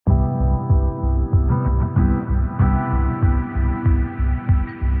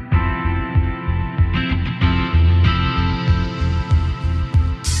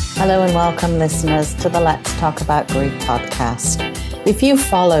Hello and welcome, listeners, to the Let's Talk About Grief podcast. If you've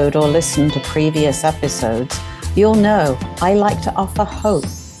followed or listened to previous episodes, you'll know I like to offer hope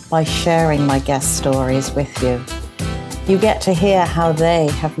by sharing my guest stories with you. You get to hear how they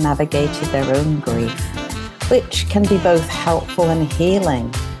have navigated their own grief, which can be both helpful and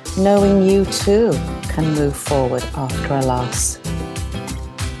healing, knowing you too can move forward after a loss.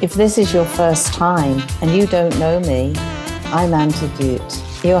 If this is your first time and you don't know me, I'm Antidote,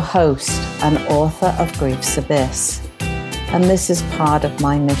 your host and author of Grief's Abyss. And this is part of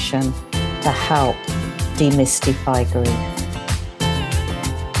my mission to help demystify grief.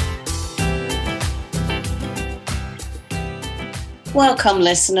 Welcome,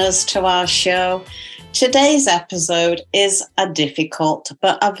 listeners, to our show. Today's episode is a difficult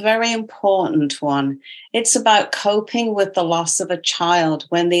but a very important one. It's about coping with the loss of a child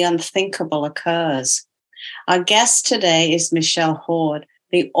when the unthinkable occurs. Our guest today is Michelle Hord,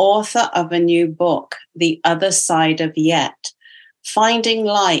 the author of a new book, The Other Side of Yet, Finding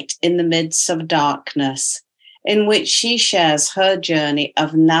Light in the Midst of Darkness, in which she shares her journey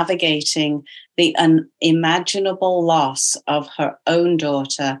of navigating the unimaginable loss of her own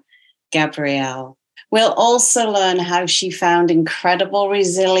daughter, Gabrielle. We'll also learn how she found incredible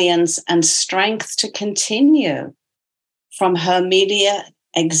resilience and strength to continue from her media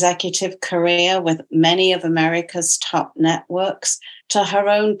executive career with many of America's top networks to her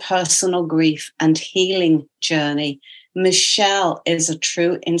own personal grief and healing journey. Michelle is a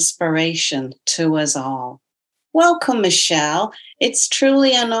true inspiration to us all. Welcome, Michelle. It's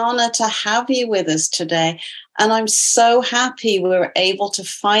truly an honor to have you with us today. And I'm so happy we're able to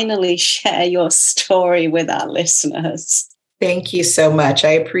finally share your story with our listeners. Thank you so much.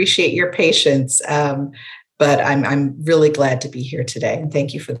 I appreciate your patience. But I'm really glad to be here today. And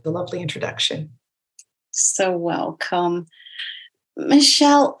thank you for the lovely introduction. So welcome.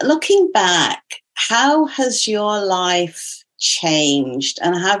 Michelle, looking back, how has your life changed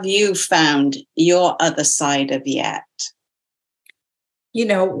and have you found your other side of Yet? You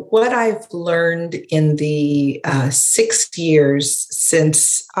know, what I've learned in the 6 years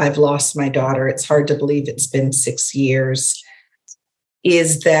since I've lost my daughter, it's hard to believe it's been 6 years,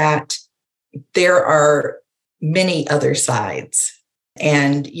 is that there are many other sides.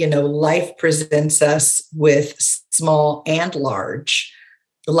 And, you know, life presents us with small and large.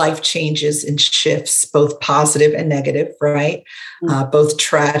 Life changes and shifts, both positive and negative, right? Both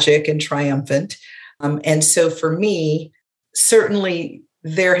tragic and triumphant. And so for me, certainly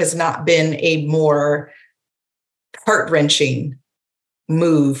there has not been a more heart-wrenching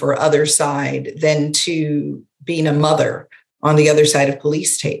move or other side than to being a mother on the other side of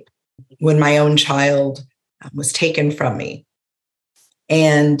police tape when my own child was taken from me.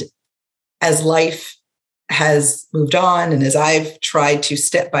 And as life has moved on and as I've tried to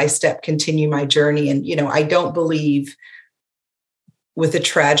step by step continue my journey, and, you know, I don't believe with a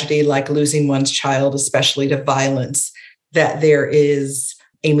tragedy like losing one's child, especially to violence, that there is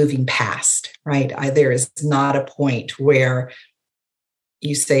a moving past, right? There is not a point where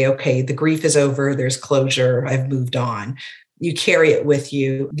you say, okay, the grief is over, there's closure, I've moved on. You carry it with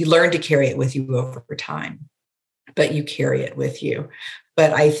you. You learn to carry it with you over time, but you carry it with you.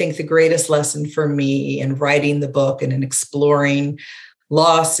 But I think the greatest lesson for me in writing the book and in exploring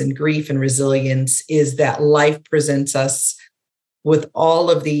loss and grief and resilience is that life presents us with all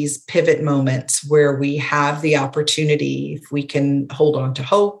of these pivot moments where we have the opportunity, if we can hold on to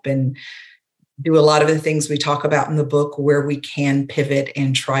hope and do a lot of the things we talk about in the book, where we can pivot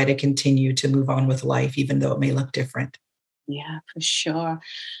and try to continue to move on with life, even though it may look different. Yeah, for sure.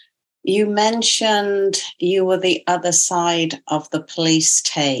 You mentioned you were the other side of the police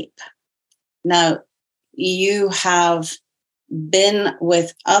tape. Now, you have been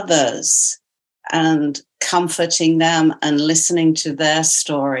with others and comforting them and listening to their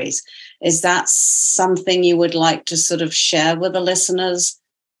stories. Is that something you would like to sort of share with the listeners,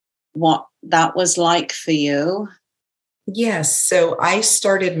 what that was like for you? Yes. So I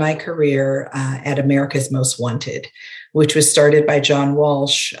started my career at America's Most Wanted, which was started by John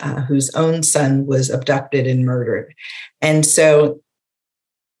Walsh, whose own son was abducted and murdered. And so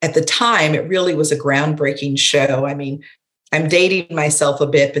at the time, it really was a groundbreaking show. I mean, I'm dating myself a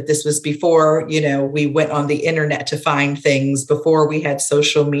bit, but this was before, you know, we went on the internet to find things, before we had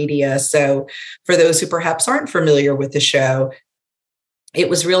social media. So for those who perhaps aren't familiar with the show, it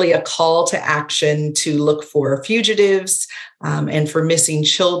was really a call to action to look for fugitives and for missing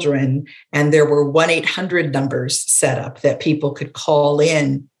children. And there were 1-800 numbers set up that people could call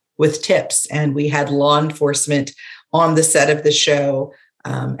in with tips. And we had law enforcement on the set of the show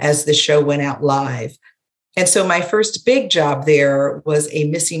as the show went out live. And so my first big job there was a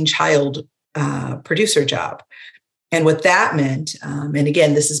missing child producer job. And what that meant, and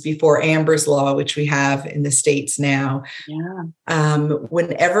again, this is before Amber's Law, which we have in the States now. Yeah.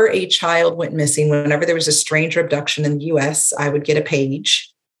 Whenever a child went missing, whenever there was a stranger abduction in the US, I would get a page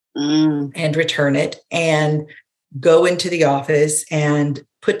and return it and go into the office and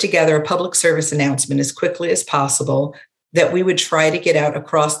put together a public service announcement as quickly as possible that we would try to get out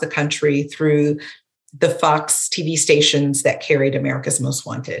across the country through the Fox TV stations that carried America's Most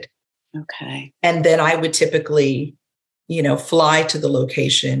Wanted. Okay. And then I would typically, fly to the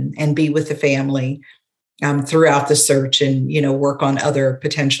location and be with the family throughout the search and, work on other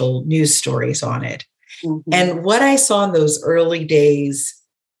potential news stories on it. Mm-hmm. And what I saw in those early days,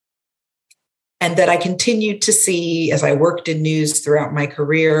 and that I continued to see as I worked in news throughout my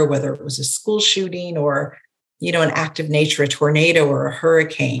career, whether it was a school shooting or, an act of nature, a tornado or a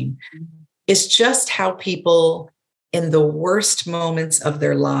hurricane, is just how people in the worst moments of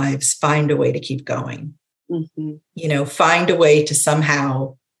their lives find a way to keep going. Mm-hmm. Find a way to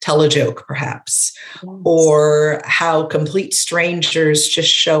somehow tell a joke, perhaps, yes. Or how complete strangers just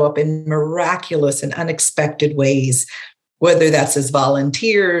show up in miraculous and unexpected ways, whether that's as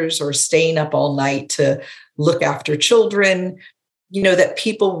volunteers or staying up all night to look after children, that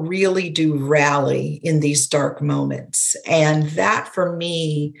people really do rally in these dark moments. And that for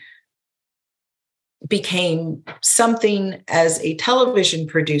me became something as a television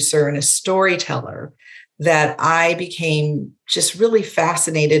producer and a storyteller that I became just really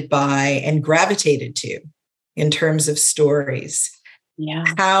fascinated by and gravitated to in terms of stories. Yeah.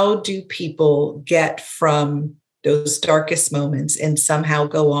 How do people get from those darkest moments and somehow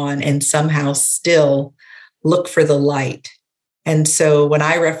go on and somehow still look for the light? And so when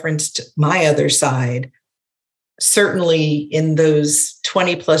I referenced my other side, certainly in those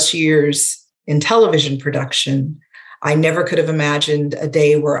 20 plus years in television production, I never could have imagined a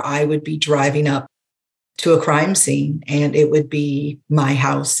day where I would be driving up to a crime scene and it would be my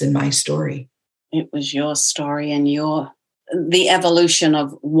house and my story. It was your story and the evolution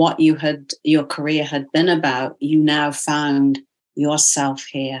of what your career had been about. You now found yourself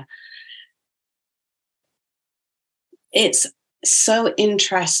here. It's so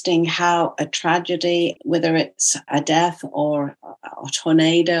interesting how a tragedy, whether it's a death or a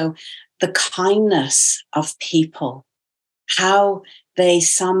tornado, the kindness of people, how they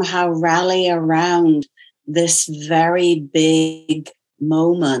somehow rally around this very big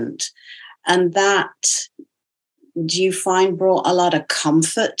moment. And that, do you find, brought a lot of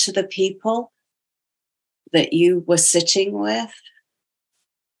comfort to the people that you were sitting with?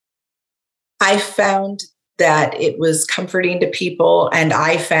 I found that it was comforting to people. And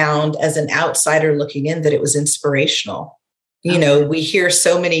I found as an outsider looking in that it was inspirational. Okay. We hear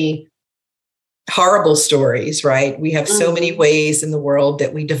so many horrible stories, right? We have so many ways in the world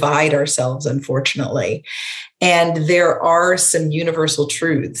that we divide ourselves, unfortunately. And there are some universal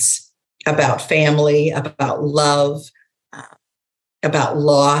truths about family, about love, about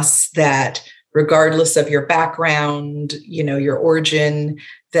loss, that regardless of your background, your origin,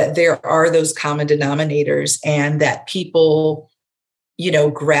 that there are those common denominators and that people,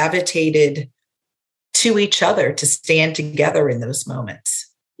 gravitated to each other to stand together in those moments.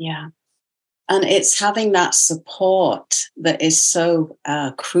 Yeah. And it's having that support that is so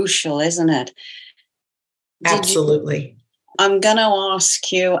crucial, isn't it? Absolutely. I'm going to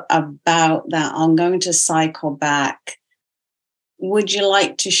ask you about that. I'm going to cycle back. Would you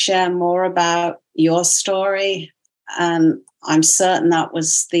like to share more about your story? And I'm certain that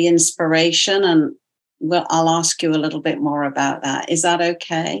was the inspiration, and I'll ask you a little bit more about that. Is that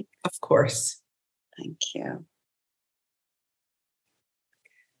okay? Of course. Thank you.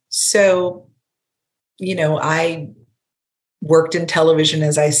 So, I worked in television,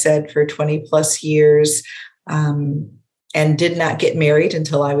 as I said, for 20 plus years, and did not get married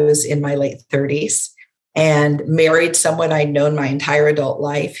until I was in my late 30s, and married someone I'd known my entire adult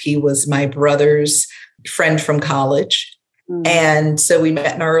life. He was my brother's friend from college. And so we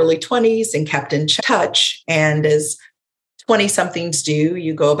met in our early 20s and kept in touch. And as 20-somethings do,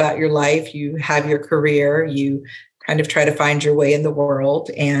 you go about your life, you have your career, you kind of try to find your way in the world.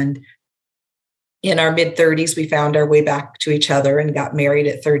 And in our mid-30s, we found our way back to each other and got married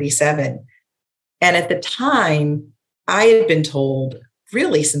at 37. And at the time, I had been told,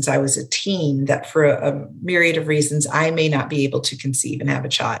 really since I was a teen, that for a myriad of reasons, I may not be able to conceive and have a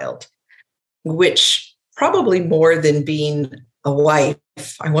child, which probably more than being a wife,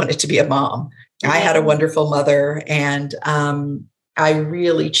 I wanted to be a mom. I had a wonderful mother, and I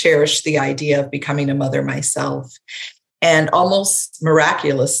really cherished the idea of becoming a mother myself. And almost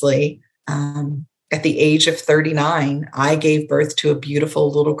miraculously, at the age of 39, I gave birth to a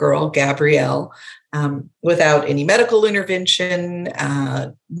beautiful little girl, Gabrielle, without any medical intervention,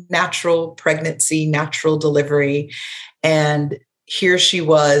 natural pregnancy, natural delivery. And here she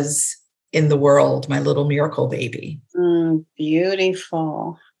was in the world, my little miracle baby.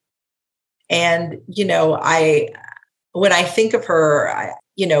 Beautiful. And, when I think of her,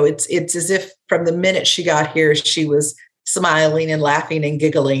 it's as if from the minute she got here, she was smiling and laughing and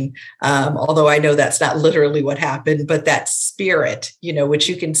giggling. Although I know that's not literally what happened, but that spirit, which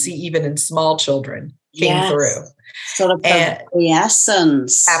you can see even in small children, came through. Sort of the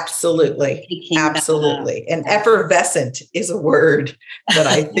essence. Absolutely. Absolutely. And effervescent is a word that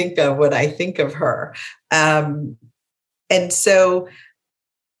I think of when I think of her. And so,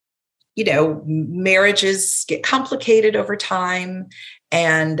 marriages get complicated over time.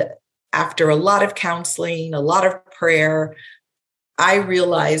 And after a lot of counseling, a lot of prayer, I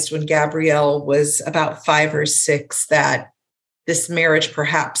realized when Gabrielle was about 5 or 6 that this marriage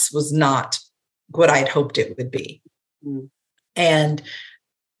perhaps was not what I'd hoped it would be. Mm. And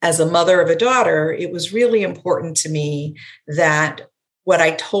as a mother of a daughter, it was really important to me that what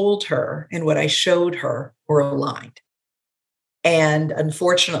I told her and what I showed her were aligned. And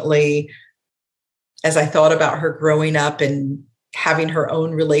unfortunately, as I thought about her growing up and having her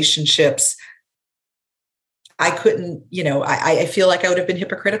own relationships, I couldn't, I feel like I would have been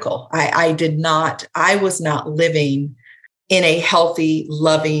hypocritical. I was not living in a healthy,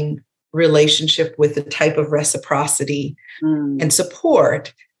 loving relationship with the type of reciprocity and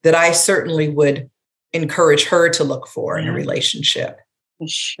support that I certainly would encourage her to look for in a relationship. For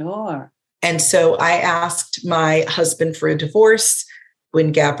sure. And so I asked my husband for a divorce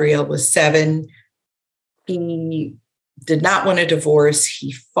when Gabrielle was 7. He did not want a divorce.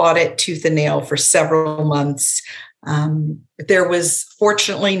 He fought it tooth and nail for several months. There was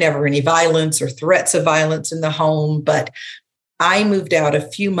fortunately never any violence or threats of violence in the home, but I moved out a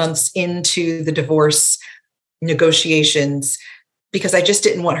few months into the divorce negotiations because I just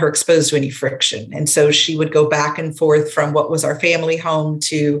didn't want her exposed to any friction. And so she would go back and forth from what was our family home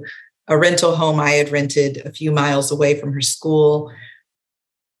to a rental home I had rented a few miles away from her school.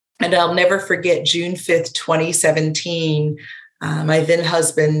 And I'll never forget June 5th, 2017, my then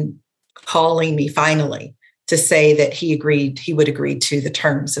husband calling me finally to say that he would agree to the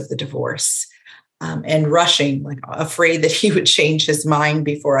terms of the divorce, and rushing, like afraid that he would change his mind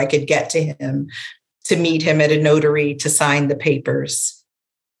before I could get to him, to meet him at a notary to sign the papers.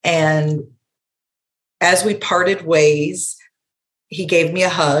 And as we parted ways, he gave me a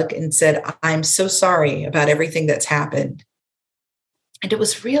hug and said, "I'm so sorry about everything that's happened." And it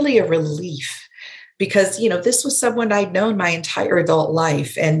was really a relief because, this was someone I'd known my entire adult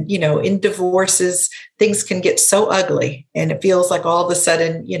life. And, in divorces, things can get so ugly. And it feels like all of a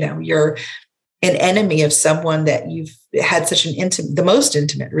sudden, you're an enemy of someone that you've had such the most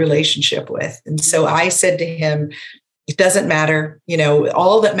intimate relationship with. And so I said to him, it doesn't matter.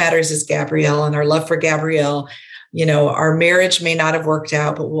 All that matters is Gabrielle and our love for Gabrielle. Our marriage may not have worked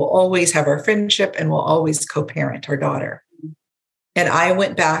out, but we'll always have our friendship and we'll always co-parent our daughter. And I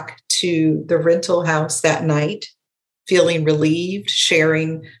went back to the rental house that night, feeling relieved,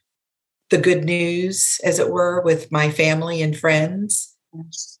 sharing the good news, as it were, with my family and friends,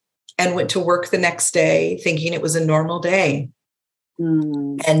 and went to work the next day thinking it was a normal day.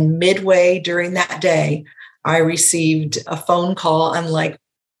 And midway during that day, I received a phone call, unlike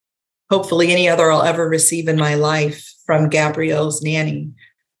hopefully any other I'll ever receive in my life, from Gabrielle's nanny.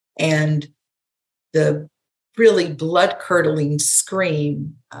 And the really blood-curdling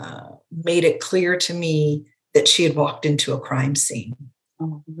scream made it clear to me that she had walked into a crime scene.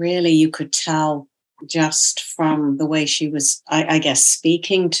 Oh, really? You could tell just from the way she was, I guess,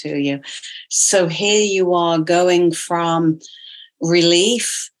 speaking to you. So here you are going from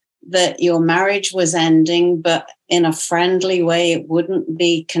relief that your marriage was ending, but in a friendly way, it wouldn't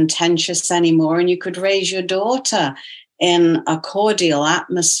be contentious anymore, and you could raise your daughter in a cordial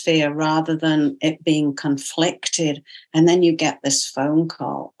atmosphere rather than it being conflicted. And then you get this phone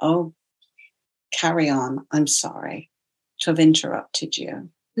call. Oh, carry on. I'm sorry to have interrupted you.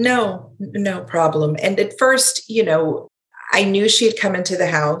 No problem. And at first, I knew she had come into the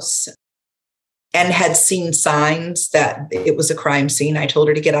house and had seen signs that it was a crime scene. I told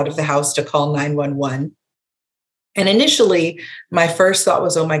her to get out of the house to call 911. And initially, my first thought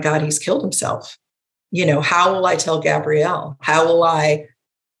was, oh my God, he's killed himself. How will I tell Gabrielle? How will I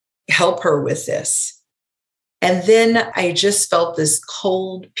help her with this? And then I just felt this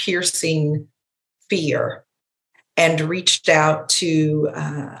cold, piercing fear. and reached out to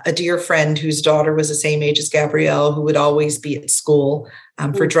a dear friend whose daughter was the same age as Gabrielle, who would always be at school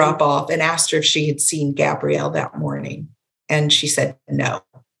for drop off, and asked her if she had seen Gabrielle that morning. And she said no.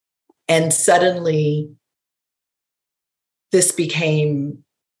 And suddenly this became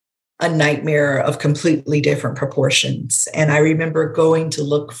a nightmare of completely different proportions. And I remember going to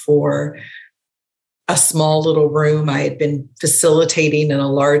look for a small little room. I had been facilitating in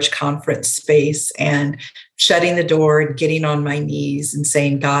a large conference space and shutting the door and getting on my knees and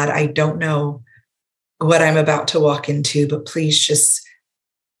saying, God, I don't know what I'm about to walk into, but please just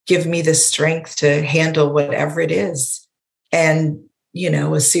give me the strength to handle whatever it is. And,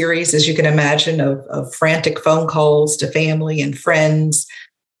 a series, as you can imagine, of frantic phone calls to family and friends.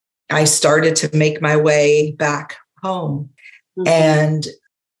 I started to make my way back home. And,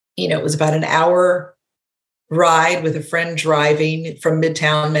 it was about an hour ride with a friend driving from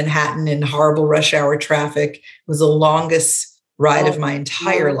Midtown Manhattan in horrible rush hour traffic. It was the longest ride of my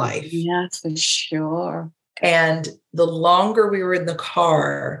entire life. Yeah, for sure. And the longer we were in the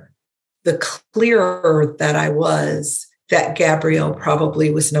car, the clearer that I was that Gabrielle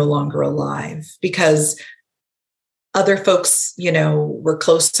probably was no longer alive, because other folks, were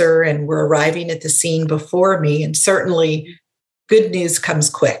closer and were arriving at the scene before me. And certainly good news comes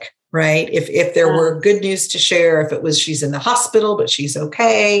quick, right? If there were good news to share, if it was she's in the hospital, but she's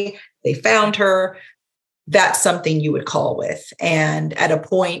okay, they found her, that's something you would call with. And at a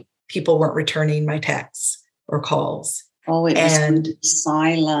point, people weren't returning my texts or calls. Oh, it was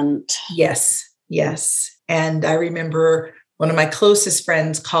silent. Yes. And I remember one of my closest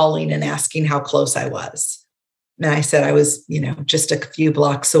friends calling and asking how close I was. And I said I was, just a few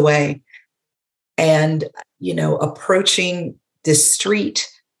blocks away. And, approaching this street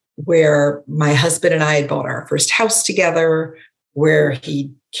where my husband and I had bought our first house together, where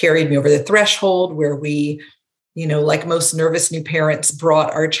he carried me over the threshold, where we, like most nervous new parents,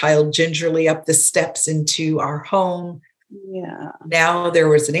 brought our child gingerly up the steps into our home. Yeah. Now there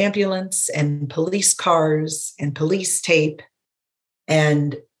was an ambulance and police cars and police tape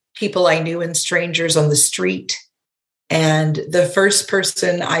and people I knew and strangers on the street. And the first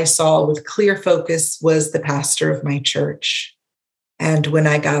person I saw with clear focus was the pastor of my church. And when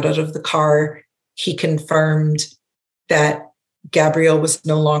I got out of the car, he confirmed that Gabrielle was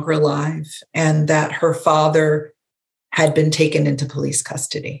no longer alive and that her father had been taken into police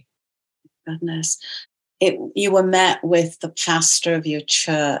custody. Goodness. You were met with the pastor of your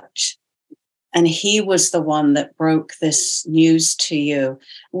church, and he was the one that broke this news to you.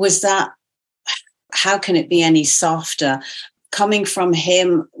 How can it be any softer? Coming from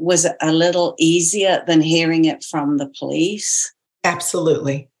him, was it a little easier than hearing it from the police?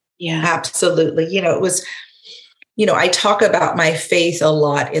 Absolutely. Yeah. Absolutely. It was, I talk about my faith a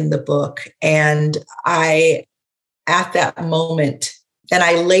lot in the book. And at that moment, and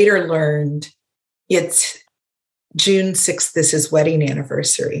I later learned it's June 6th, this is wedding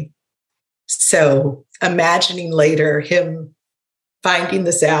anniversary. So imagining later him finding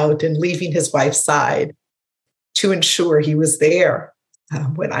this out and leaving his wife's side to ensure he was there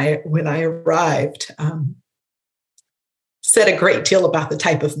when I arrived, said a great deal about the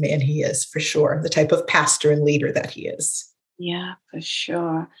type of man he is, for sure, the type of pastor and leader that he is. Yeah, for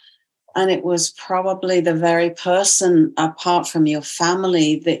sure. And it was probably the very person, apart from your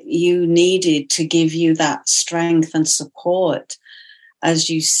family, that you needed to give you that strength and support. As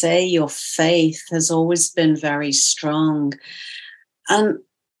you say, your faith has always been very strong. And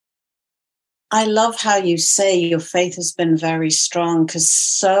I love how you say your faith has been very strong, because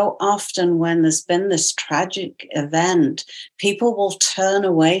so often when there's been this tragic event, people will turn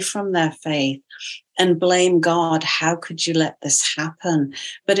away from their faith and blame God. How could you let this happen?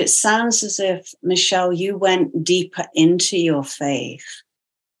 But it sounds as if, Michelle, you went deeper into your faith.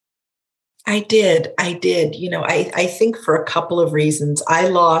 I did. I think for a couple of reasons. I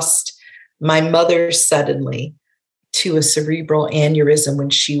lost my mother suddenly to a cerebral aneurysm when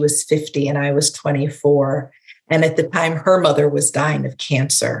she was 50 and I was 24. And at the time, her mother was dying of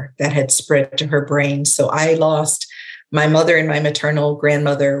cancer that had spread to her brain. So I lost my mother and my maternal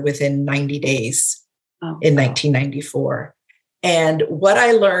grandmother within 90 days in 1994. And what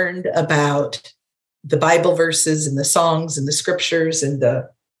I learned about the Bible verses and the songs and the scriptures and the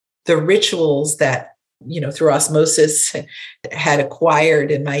rituals that, through osmosis had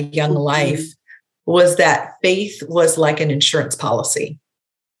acquired in my young life was that faith was like an insurance policy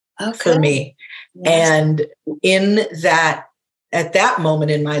for me. Yes. And at that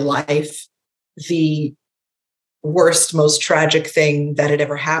moment in my life, the worst, most tragic thing that had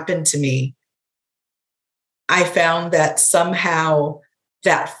ever happened to me, I found that somehow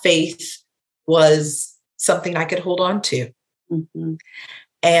that faith was something I could hold on to. Mm-hmm.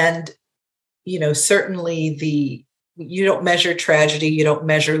 And, certainly you don't measure tragedy, you don't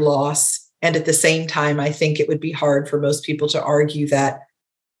measure loss. And at the same time, I think it would be hard for most people to argue that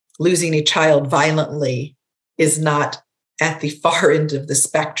losing a child violently is not at the far end of the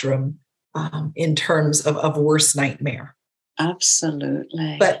spectrum in terms of worst nightmare.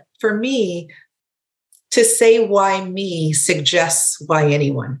 Absolutely. But for me, to say why me suggests why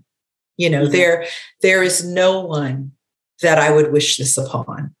anyone. There is no one that I would wish this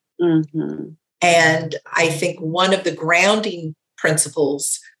upon. Mm-hmm. And I think one of the grounding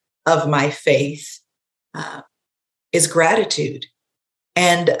principles of my faith is gratitude.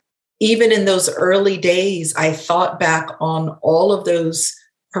 And even in those early days, I thought back on all of those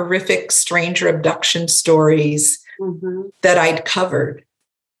horrific stranger abduction stories mm-hmm. that I'd covered.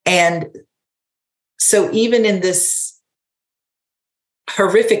 And so even in this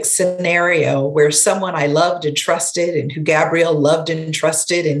horrific scenario where someone I loved and trusted, and who Gabrielle loved and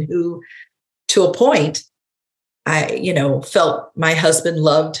trusted, and who, to a point, I, felt my husband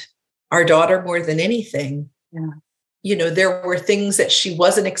loved our daughter more than anything. Yeah. There were things that she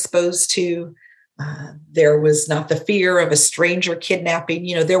wasn't exposed to. There was not the fear of a stranger kidnapping.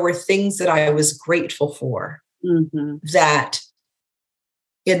 There were things that I was grateful for mm-hmm. that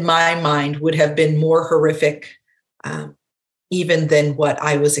in my mind would have been more horrific even than what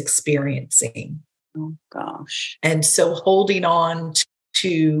I was experiencing. Oh, gosh. And so holding on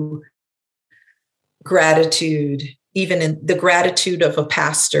to gratitude, even in the gratitude of a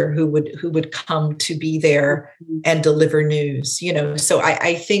pastor who would come to be there mm-hmm. and deliver news, So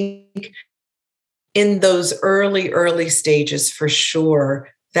I think in those early stages, for sure,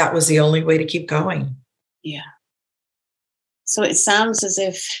 that was the only way to keep going. Yeah. So it sounds as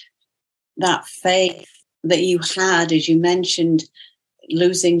if that faith that you had, as you mentioned,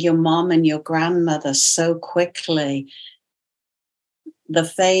 losing your mom and your grandmother so quickly, the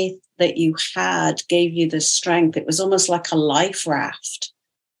faith that you had gave you the strength. It was almost like a life raft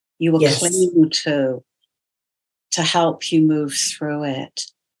you were clinging to help you move through it.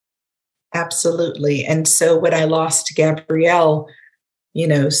 Absolutely. And so when I lost Gabrielle,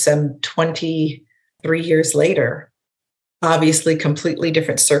 some 23 years later, obviously completely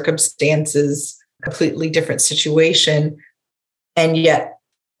different circumstances, completely different situation. And yet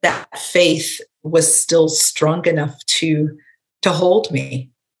that faith was still strong enough to hold me.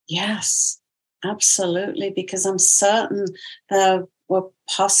 Yes, absolutely. Because I'm certain there were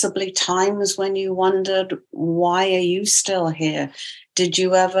possibly times when you wondered, why are you still here? Did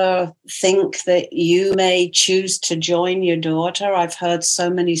you ever think that you may choose to join your daughter? I've heard so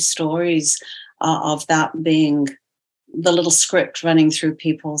many stories of that being the little script running through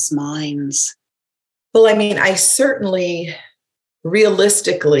people's minds. Well, I mean, I certainly,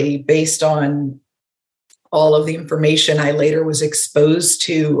 realistically, based on all of the information I later was exposed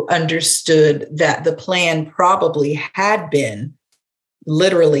to, understood that the plan probably had been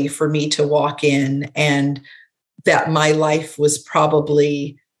literally for me to walk in, and that my life was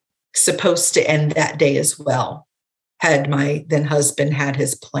probably supposed to end that day as well, had my then husband had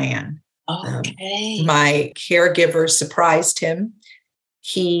his plan. Okay. My caregiver surprised him.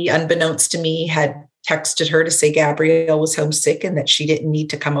 He, unbeknownst to me, had texted her to say Gabrielle was homesick and that she didn't need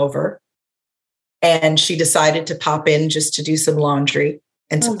to come over. And she decided to pop in just to do some laundry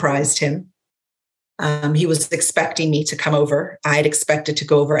and surprised him. He was expecting me to come over. I had expected to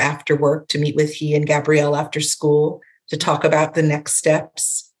go over after work to meet with he and Gabrielle after school to talk about the next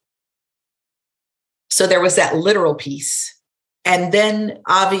steps. So there was that literal piece. And then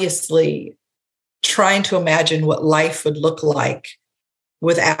obviously trying to imagine what life would look like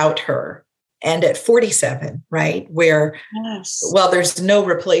without her. And at 47, right, where, well, there's no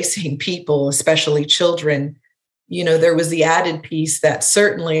replacing people, especially children, there was the added piece that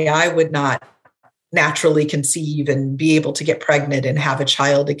certainly I would not naturally conceive and be able to get pregnant and have a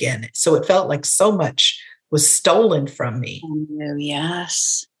child again. So it felt like so much was stolen from me. Oh,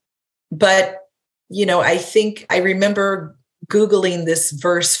 yes. But, I think I remember Googling this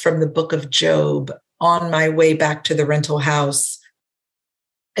verse from the book of Job on my way back to the rental house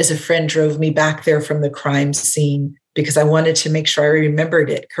as a friend drove me back there from the crime scene because I wanted to make sure I remembered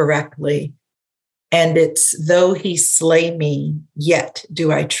it correctly. And it's, though he slay me, yet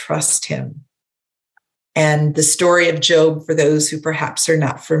do I trust him. And the story of Job, for those who perhaps are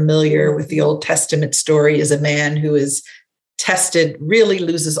not familiar with the Old Testament story, is a man who is tested, really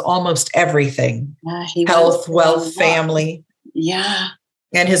loses almost everything. Health, wealth, family. Yeah.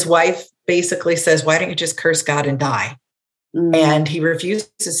 And his wife basically says, why don't you just curse God and die? And he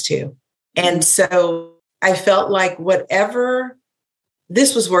refuses to. And so I felt like whatever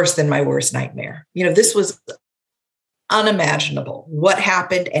this was worse than my worst nightmare. This was unimaginable what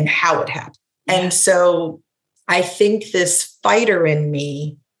happened and how it happened. Yeah. And so I think this fighter in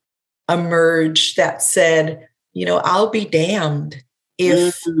me emerged that said, I'll be damned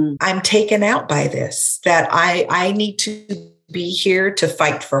if I'm taken out by this, that I need to be here to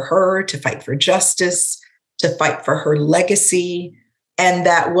fight for her, to fight for justice, to fight for her legacy, and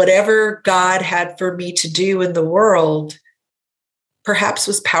that whatever God had for me to do in the world perhaps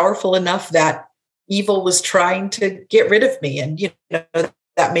was powerful enough that evil was trying to get rid of me. And,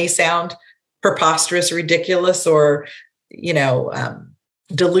 that may sound preposterous, ridiculous, or,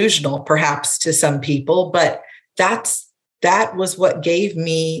 delusional perhaps to some people, but that was what gave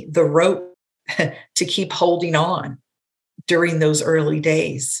me the rope to keep holding on during those early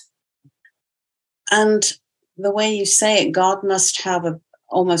days. And the way you say it, God must have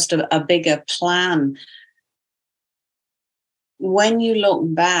almost a bigger plan. When you look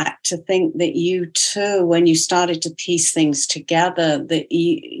back to think that you too, when you started to piece things together, that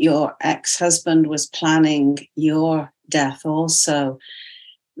your ex-husband was planning your death also,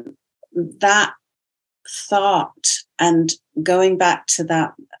 that thought, and going back to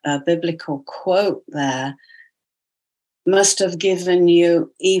that biblical quote there, must have given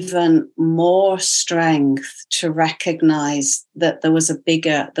you even more strength to recognize that there was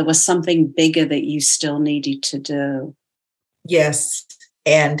something bigger that you still needed to do. Yes.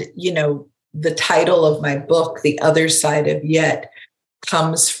 And, the title of my book, The Other Side of Yet,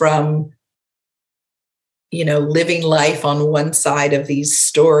 comes from, living life on one side of these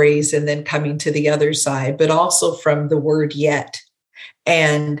stories and then coming to the other side, but also from the word yet.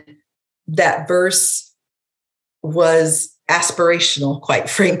 And that verse was aspirational, quite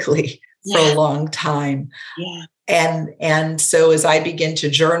frankly, for a long time. Yeah. And so as I begin to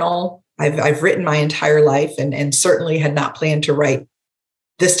journal, I've written my entire life and certainly had not planned to write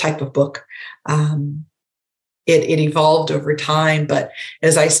this type of book. It evolved over time, but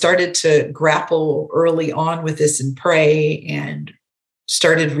as I started to grapple early on with this and pray and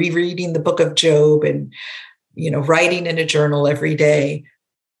started rereading the book of Job and, writing in a journal every day,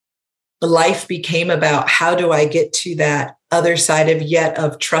 life became about how do I get to that other side of yet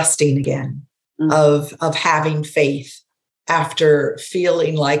of trusting again, of having faith after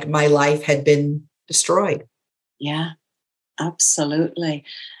feeling like my life had been destroyed. Yeah, absolutely.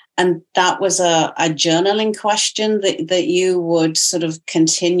 And that was a journaling question that you would sort of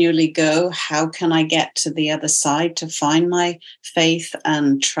continually go, how can I get to the other side to find my faith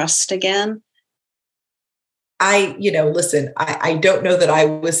and trust again? Listen, I don't know that I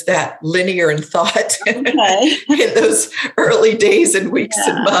was that linear in thought in those early days and weeks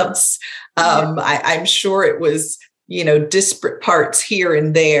and months. I'm sure it was, disparate parts here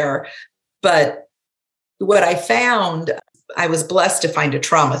and there. But what I found, I was blessed to find a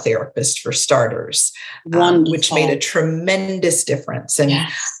trauma therapist for starters, which made a tremendous difference. And,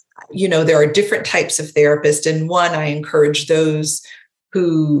 there are different types of therapists. And one, I encourage those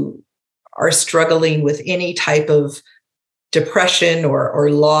who are struggling with any type of depression or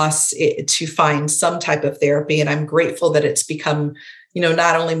loss to find some type of therapy. And I'm grateful that it's become,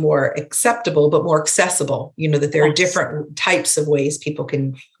 not only more acceptable, but more accessible, that there are different types of ways people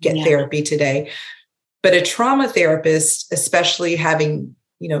can get therapy today. But a trauma therapist, especially having,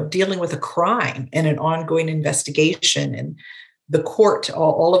 dealing with a crime and an ongoing investigation and the court,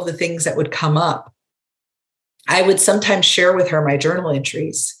 all of the things that would come up, I would sometimes share with her my journal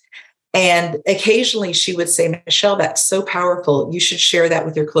entries. And occasionally she would say, Michelle, that's so powerful. You should share that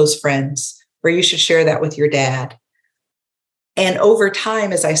with your close friends, or you should share that with your dad. And over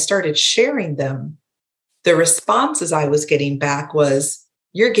time, as I started sharing them, the responses I was getting back was,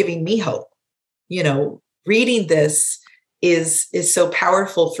 you're giving me hope. Reading this is so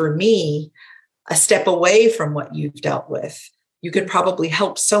powerful for me, a step away from what you've dealt with. You could probably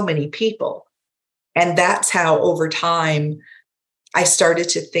help so many people. And that's how over time, I started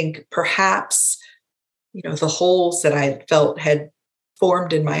to think perhaps, the holes that I felt had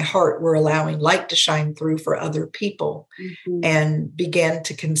formed in my heart were allowing light to shine through for other people, and began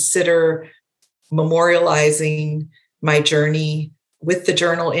to consider memorializing my journey with the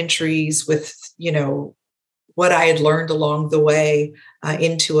journal entries, with, what I had learned along the way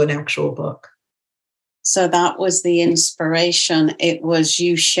into an actual book. So that was the inspiration. It was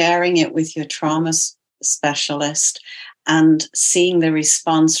you sharing it with your trauma specialist and seeing the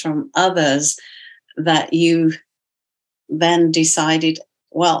response from others that you then decided,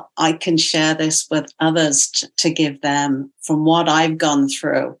 well, I can share this with others to give them from what I've gone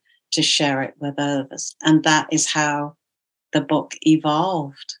through, to share it with others. And that is how the book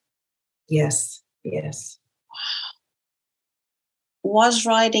evolved. Yes. Was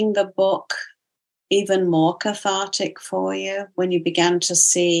writing the book even more cathartic for you when you began to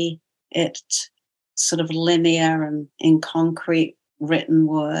see it sort of linear and in concrete written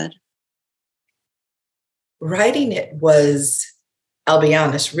word? Writing it was, I'll be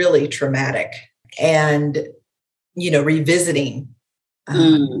honest, really traumatic. And, revisiting,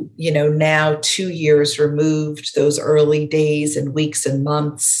 now 2 years removed, those early days and weeks and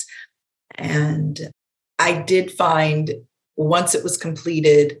months. And I did find once it was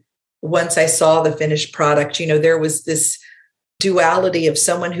completed, once I saw the finished product, there was this duality of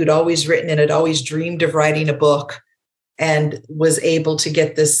someone who'd always written and had always dreamed of writing a book and was able to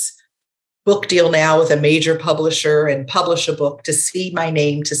get this book deal now with a major publisher and publish a book, to see my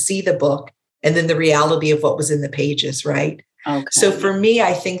name, to see the book, and then the reality of what was in the pages, right? Okay. So for me,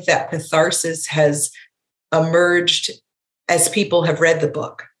 I think that catharsis has emerged as people have read the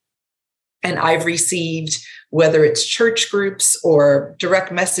book. And I've received, whether it's church groups or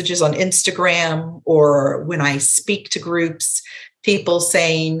direct messages on Instagram, or when I speak to groups, people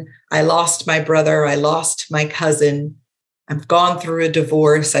saying, I lost my brother, I lost my cousin, I've gone through a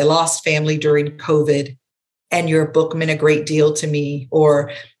divorce, I lost family during COVID, and your book meant a great deal to me.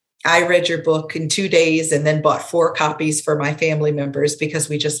 Or I read your book in 2 days and then bought 4 copies for my family members because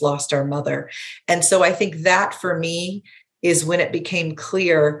we just lost our mother. And so I think that for me is when it became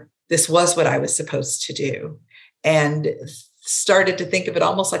clear this was what I was supposed to do, and started to think of it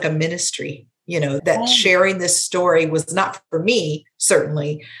almost like a ministry, that sharing this story was not for me,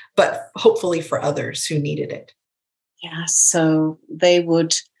 certainly, but hopefully for others who needed it. Yeah, so they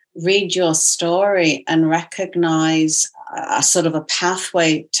would read your story and recognize a sort of a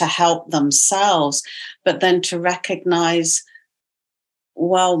pathway to help themselves, but then to recognize,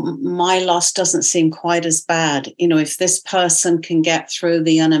 well, my loss doesn't seem quite as bad. If this person can get through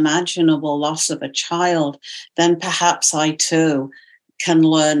the unimaginable loss of a child, then perhaps I too can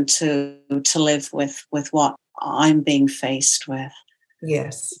learn to live with what I'm being faced with.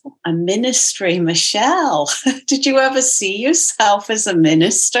 Yes. A ministry, Michelle. Did you ever see yourself as a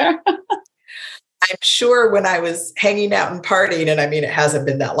minister? I'm sure when I was hanging out and partying, and I mean, it hasn't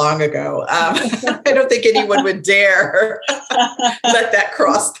been that long ago, I don't think anyone would dare let that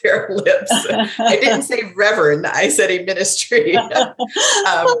cross their lips. I didn't say reverend, I said a ministry.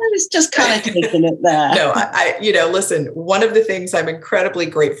 I was just kind of taking it there. No, I listen, one of the things I'm incredibly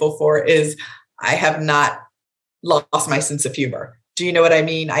grateful for is I have not lost my sense of humor. Do you know what I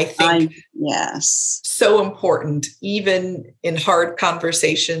mean? I think yes, so important, even in hard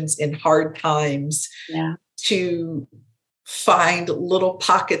conversations, in hard times, to find little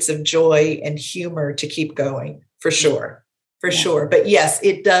pockets of joy and humor to keep going, for sure, sure. But yes,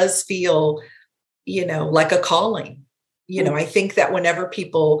 it does feel, like a calling. I think that whenever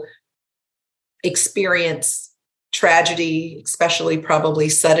people experience tragedy, especially probably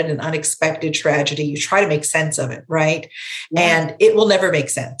sudden and unexpected tragedy, you try to make sense of it, right? Yeah. And it will never make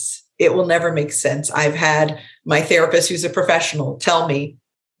sense. It will never make sense. I've had my therapist, who's a professional, tell me,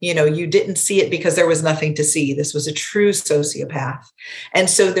 you didn't see it because there was nothing to see. This was a true sociopath. And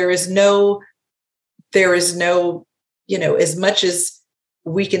so there is no, as much as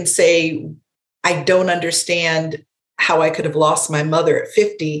we can say, I don't understand how I could have lost my mother at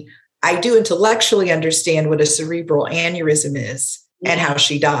 50, I do intellectually understand what a cerebral aneurysm is and how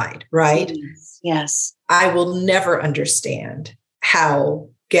she died, right? Yes. I will never understand how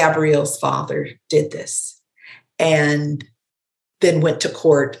Gabrielle's father did this and then went to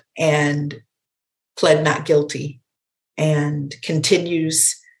court and pled not guilty and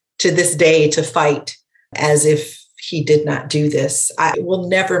continues to this day to fight as if he did not do this. It will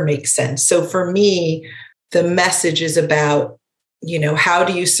never make sense. So for me, the message is about, how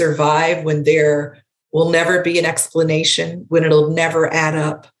do you survive when there will never be an explanation, when it'll never add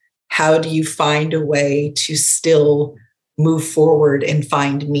up? How do you find a way to still move forward and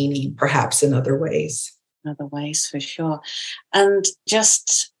find meaning, perhaps in other ways? Other ways, for sure. And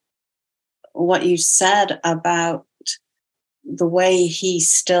just what you said about the way he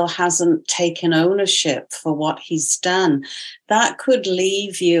still hasn't taken ownership for what he's done, that could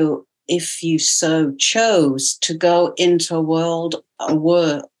leave you, if you so chose, to go into a world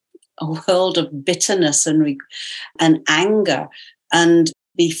of bitterness and anger and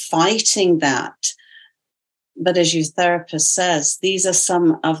be fighting that. But as your therapist says, these are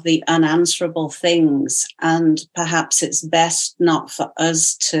some of the unanswerable things, and perhaps it's best not for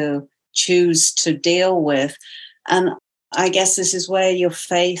us to choose to deal with. And I guess this is where your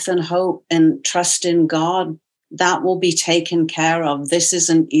faith and hope and trust in God, that will be taken care of. This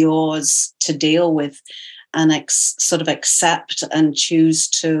isn't yours to deal with, and sort of accept and choose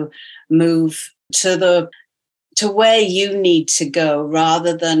to move to the to where you need to go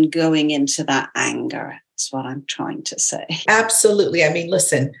rather than going into that anger. That's what I'm trying to say. Absolutely. I mean,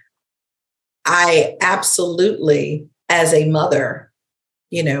 listen, I absolutely, as a mother,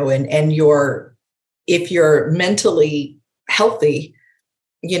 and if you're mentally healthy,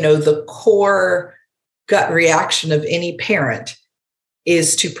 the core gut reaction of any parent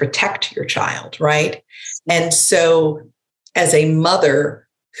is to protect your child, right? And so as a mother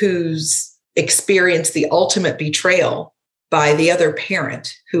who's experienced the ultimate betrayal by the other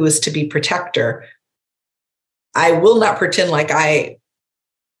parent who is to be protector, I will not pretend like I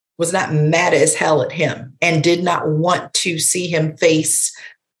was not mad as hell at him and did not want to see him face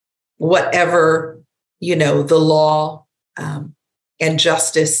whatever, the law and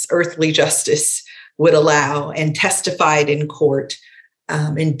justice, earthly justice would allow, and testified in court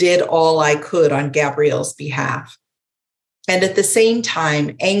and did all I could on Gabrielle's behalf. And at the same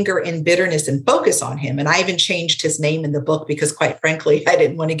time, anger and bitterness and focus on him. And I even changed his name in the book because, quite frankly, I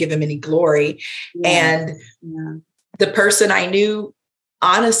didn't want to give him any glory. Yeah. And the person I knew,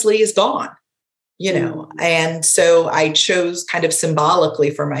 honestly, is gone, And so I chose kind of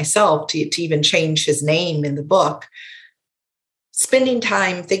symbolically for myself to even change his name in the book. Spending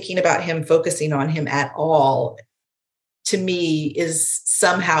time thinking about him, focusing on him at all, to me, is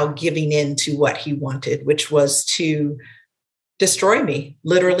somehow giving in to what he wanted, which was to destroy me,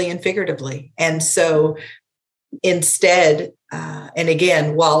 literally and figuratively. And so instead, and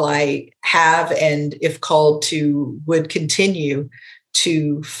again, while I have, and if called to, would continue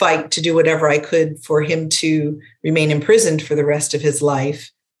to fight to do whatever I could for him to remain imprisoned for the rest of his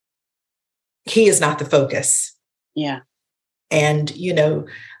life, he is not the focus. Yeah. And,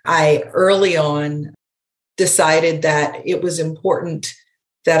 I early on decided that it was important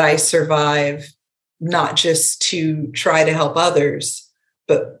that I survive, not just to try to help others,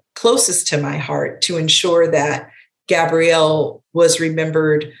 but closest to my heart, to ensure that Gabrielle was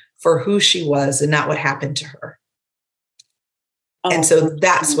remembered for who she was and not what happened to her. And so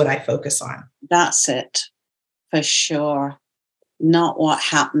that's what I focus on. That's it, for sure. Not what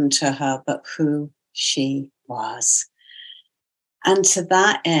happened to her, but who she was. And to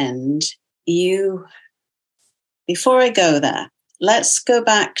that end, before I go there, let's go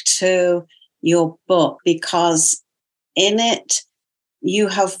back to your book, because in it, you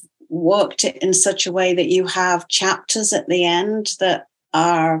have worked it in such a way that you have chapters at the end that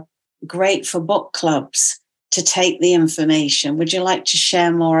are great for book clubs to take the information. Would you like to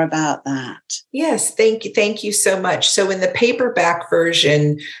share more about that? Yes, thank you. Thank you so much. So in the paperback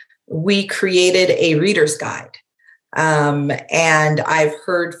version, we created a reader's guide. And I've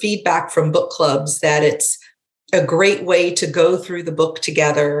heard feedback from book clubs that it's a great way to go through the book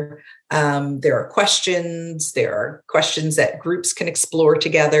together. There are questions that groups can explore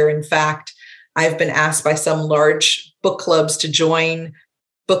together. In fact, I've been asked by some large book clubs to join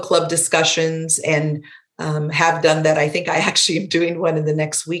book club discussions, and have done that. I think I actually am doing one in the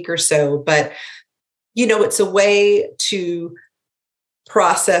next week or so. But, it's a way to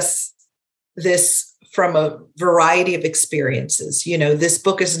process this from a variety of experiences. This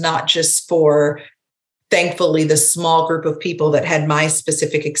book is not just for, thankfully, the small group of people that had my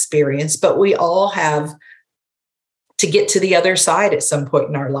specific experience, but we all have to get to the other side at some point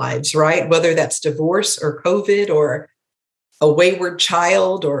in our lives, right? Whether that's divorce or COVID or a wayward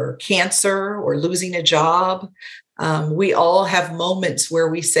child or cancer or losing a job. We all have moments where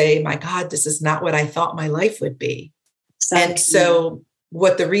we say, my God, this is not what I thought my life would be. Exactly. And so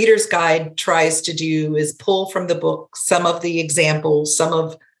what the Reader's Guide tries to do is pull from the book some of the examples, some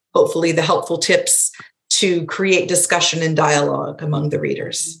of hopefully the helpful tips to create discussion and dialogue among the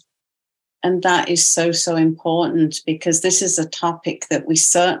readers. And that is so, so important, because this is a topic that we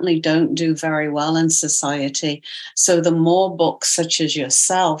certainly don't do very well in society. So the more books such as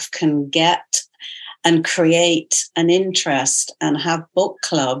yourself can get and create an interest and have book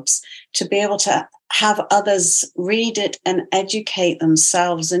clubs to be able to have others read it and educate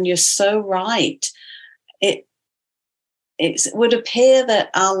themselves. And you're so right. It would appear that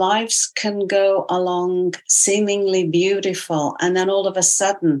our lives can go along seemingly beautiful, and then all of a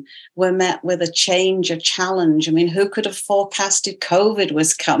sudden we're met with a change, a challenge. I mean, who could have forecasted COVID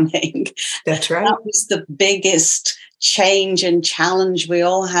was coming? That's right. That was the biggest change and challenge we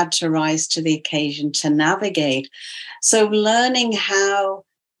all had to rise to the occasion to navigate. So learning how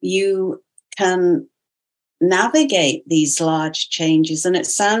you can navigate these large changes, and it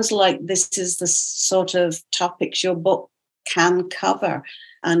sounds like this is the sort of topics your book can cover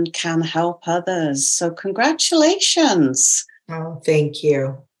and can help others. So congratulations. Oh, thank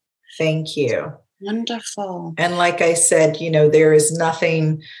you. Thank you. Wonderful. And like I said, there is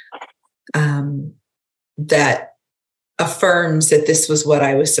nothing that affirms that this was what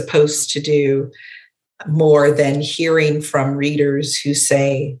I was supposed to do, more than hearing from readers who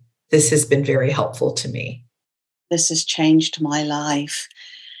say, this has been very helpful to me. This has changed my life.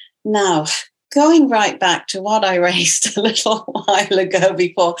 Now, going right back to what I raised a little while ago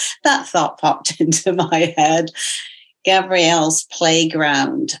before that thought popped into my head, Gabrielle's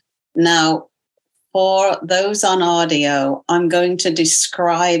Playground. Now, for those on audio, I'm going to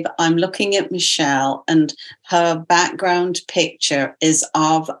describe, I'm looking at Michelle, and her background picture is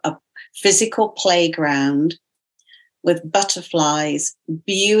of a physical playground with butterflies,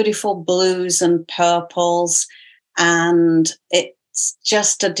 beautiful blues and purples, and it's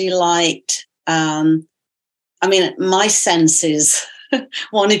just a delight. My senses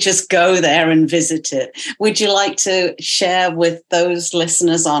want to just go there and visit it. Would you like to share with those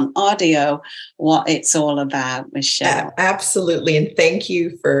listeners on audio what it's all about, Michelle? Absolutely. And thank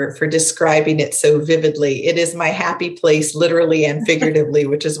you for describing it so vividly. It is my happy place, literally and figuratively,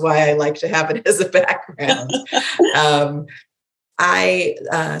 which is why I like to have it as a background. I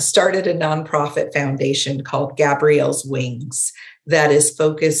started a nonprofit foundation called Gabrielle's Wings that is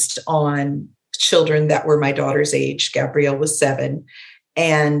focused on children that were my daughter's age. Gabrielle was 7.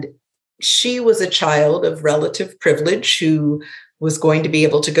 And she was a child of relative privilege who was going to be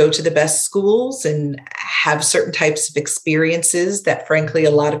able to go to the best schools and have certain types of experiences that, frankly,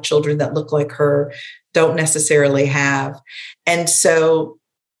 a lot of children that look like her don't necessarily have. And so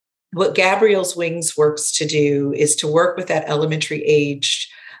what Gabrielle's Wings works to do is to work with that elementary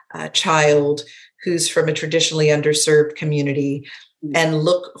aged child who's from a traditionally underserved community and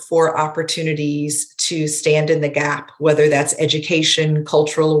look for opportunities to stand in the gap, whether that's education,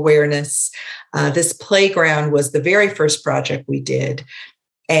 cultural awareness. This playground was the very first project we did.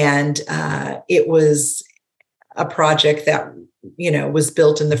 And it was a project that, was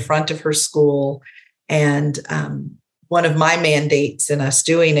built in the front of her school. And one of my mandates in us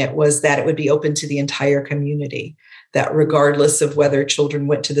doing it was that it would be open to the entire community, that regardless of whether children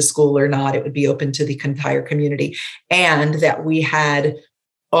went to the school or not, it would be open to the entire community, and that we had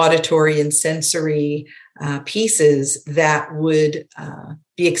auditory and sensory pieces that would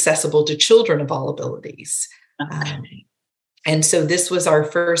be accessible to children of all abilities. Okay. And so this was our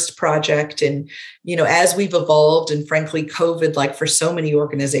first project. And, as we've evolved, and frankly, COVID, like for so many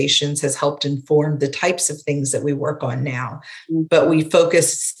organizations, has helped inform the types of things that we work on now. Mm-hmm. But we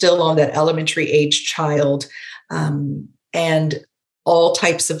focus still on that elementary age child and all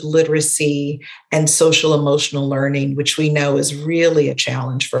types of literacy and social emotional learning, which we know is really a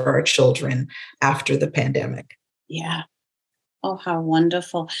challenge for our children after the pandemic. Yeah. Oh, how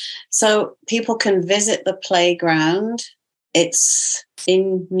wonderful. So people can visit the playground. It's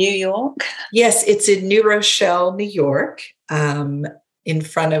in New York? Yes, it's in New Rochelle, New York, in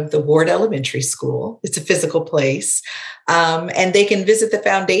front of the Hord Elementary School. It's a physical place. And they can visit the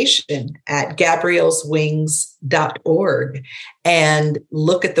foundation at gabrielswings.org and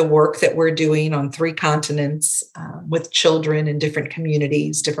look at the work that we're doing on 3 continents with children in different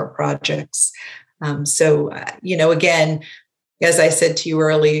communities, different projects. Again, as I said to you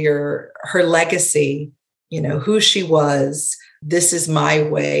earlier, her legacy, who she was, this is my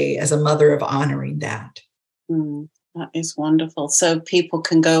way as a mother of honoring that. That is wonderful. So people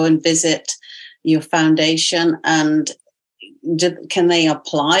can go and visit your foundation, and can they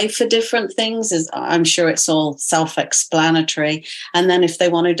apply for different things? I'm sure it's all self-explanatory. And then if they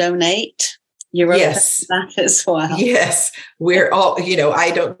want to donate, you're open to that as well. Yes, we're all,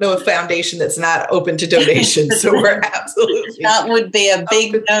 I don't know a foundation that's not open to donations. So we're absolutely. That would be a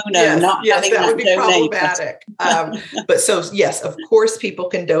big no-no, not having that would be problematic. But so, yes, of course, people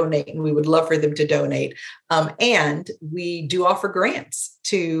can donate, and we would love for them to donate. And we do offer grants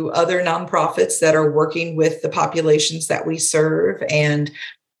to other nonprofits that are working with the populations that we serve, and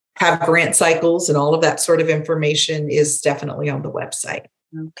have grant cycles, and all of that sort of information is definitely on the website.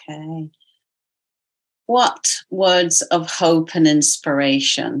 Okay. What words of hope and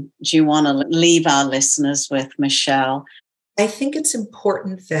inspiration do you want to leave our listeners with, Michelle? I think it's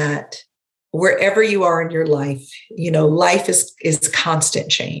important that wherever you are in your life, life is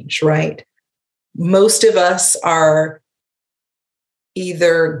constant change, right? Most of us are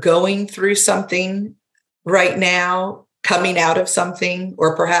either going through something right now, coming out of something,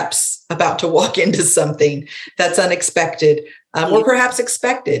 or perhaps about to walk into something that's unexpected, or perhaps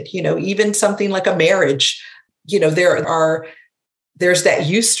expected, even something like a marriage, there's that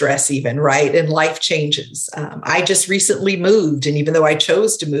eustress even, right? And life changes. I just recently moved, and even though I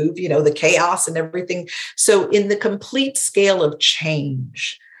chose to move, the chaos and everything. So in the complete scale of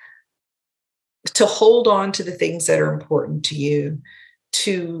change, to hold on to the things that are important to you,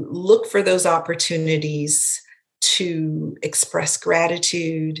 to look for those opportunities to express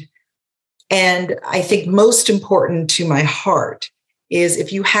gratitude. And I think most important to my heart is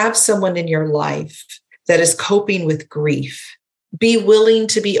if you have someone in your life that is coping with grief, be willing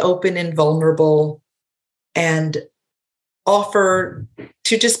to be open and vulnerable and offer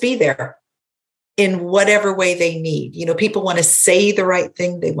to just be there in whatever way they need. People want to say the right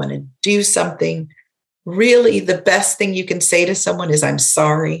thing. They want to do something. Really, the best thing you can say to someone is, I'm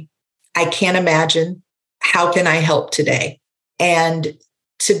sorry. I can't imagine. How can I help today? And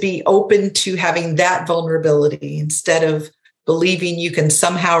to be open to having that vulnerability instead of believing you can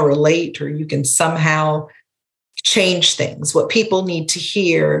somehow relate or you can somehow change things. What people need to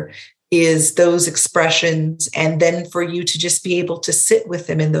hear is those expressions, and then for you to just be able to sit with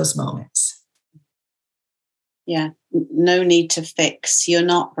them in those moments. Yeah, no need to fix. You're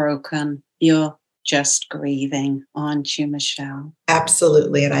not broken. You're just grieving, aren't you, Michelle?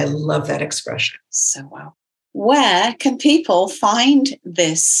 Absolutely. And I love that expression. So well. Where can people find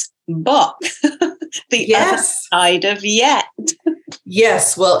this book? The Other Side of Yet.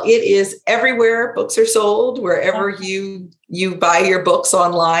 Yes. Well, it is everywhere books are sold. Wherever you buy your books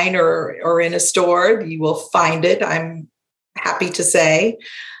online or in a store, you will find it. I'm happy to say.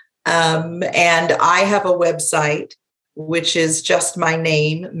 And I have a website, which is just my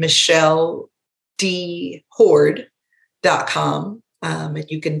name, michelledhord.com. And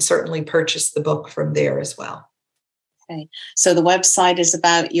you can certainly purchase the book from there as well. Okay. So the website is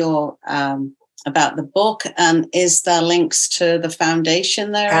about your about the book, and is there links to the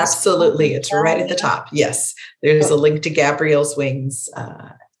foundation there? Absolutely. It's right at the top. Yes. There's a link to Gabrielle's Wings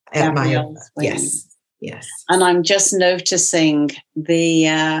at my Wings. Yes. And I'm just noticing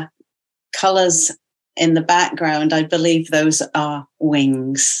the colors in the background. I believe those are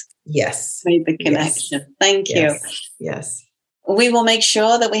wings. Yes. Made the connection. Yes. Thank you. Yes. We will make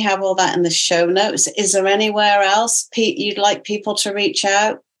sure that we have all that in the show notes. Is there anywhere else, Pete, you'd like people to reach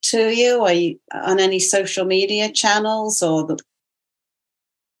out to you? Are you on any social media channels or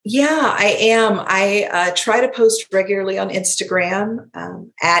Yeah, I am. I try to post regularly on Instagram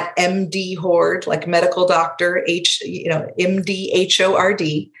at MD Hord, like medical doctor, MD HORD,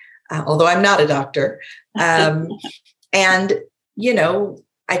 although I'm not a doctor. And,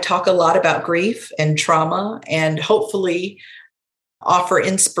 I talk a lot about grief and trauma and hopefully offer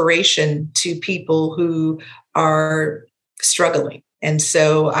inspiration to people who are struggling. And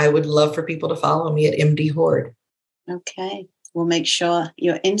so I would love for people to follow me at MD Hord. Okay. We'll make sure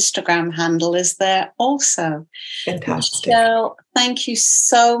your Instagram handle is there also. Fantastic. Michelle, thank you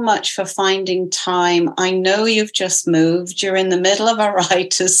so much for finding time. I know you've just moved. You're in the middle of a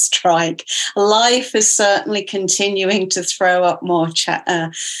writer's strike. Life is certainly continuing to throw up more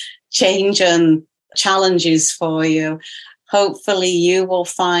change and challenges for you. Hopefully you will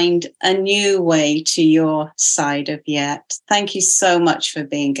find a new way to your side of Yet. Thank you so much for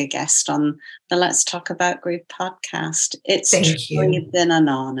being a guest on the Let's Talk About Grief podcast. It's truly been an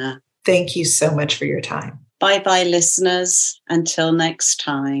honor. Thank you so much for your time. Bye-bye, listeners. Until next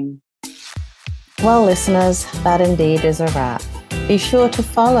time. Well, listeners, that indeed is a wrap. Be sure to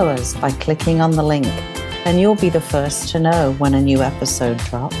follow us by clicking on the link, and you'll be the first to know when a new episode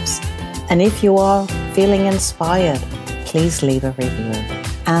drops. And if you are feeling inspired, please leave a review.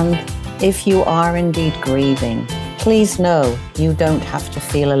 And if you are indeed grieving, please know you don't have to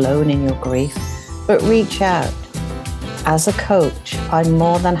feel alone in your grief, but reach out. As a coach, I'm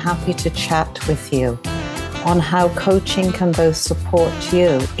more than happy to chat with you on how coaching can both support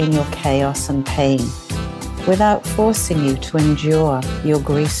you in your chaos and pain without forcing you to endure your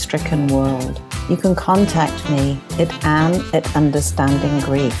grief-stricken world. You can contact me at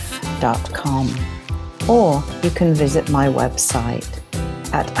ann@understandinggrief.com. Or you can visit my website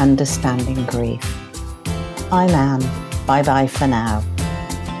at Understanding Grief. I'm Anne. Bye-bye for now.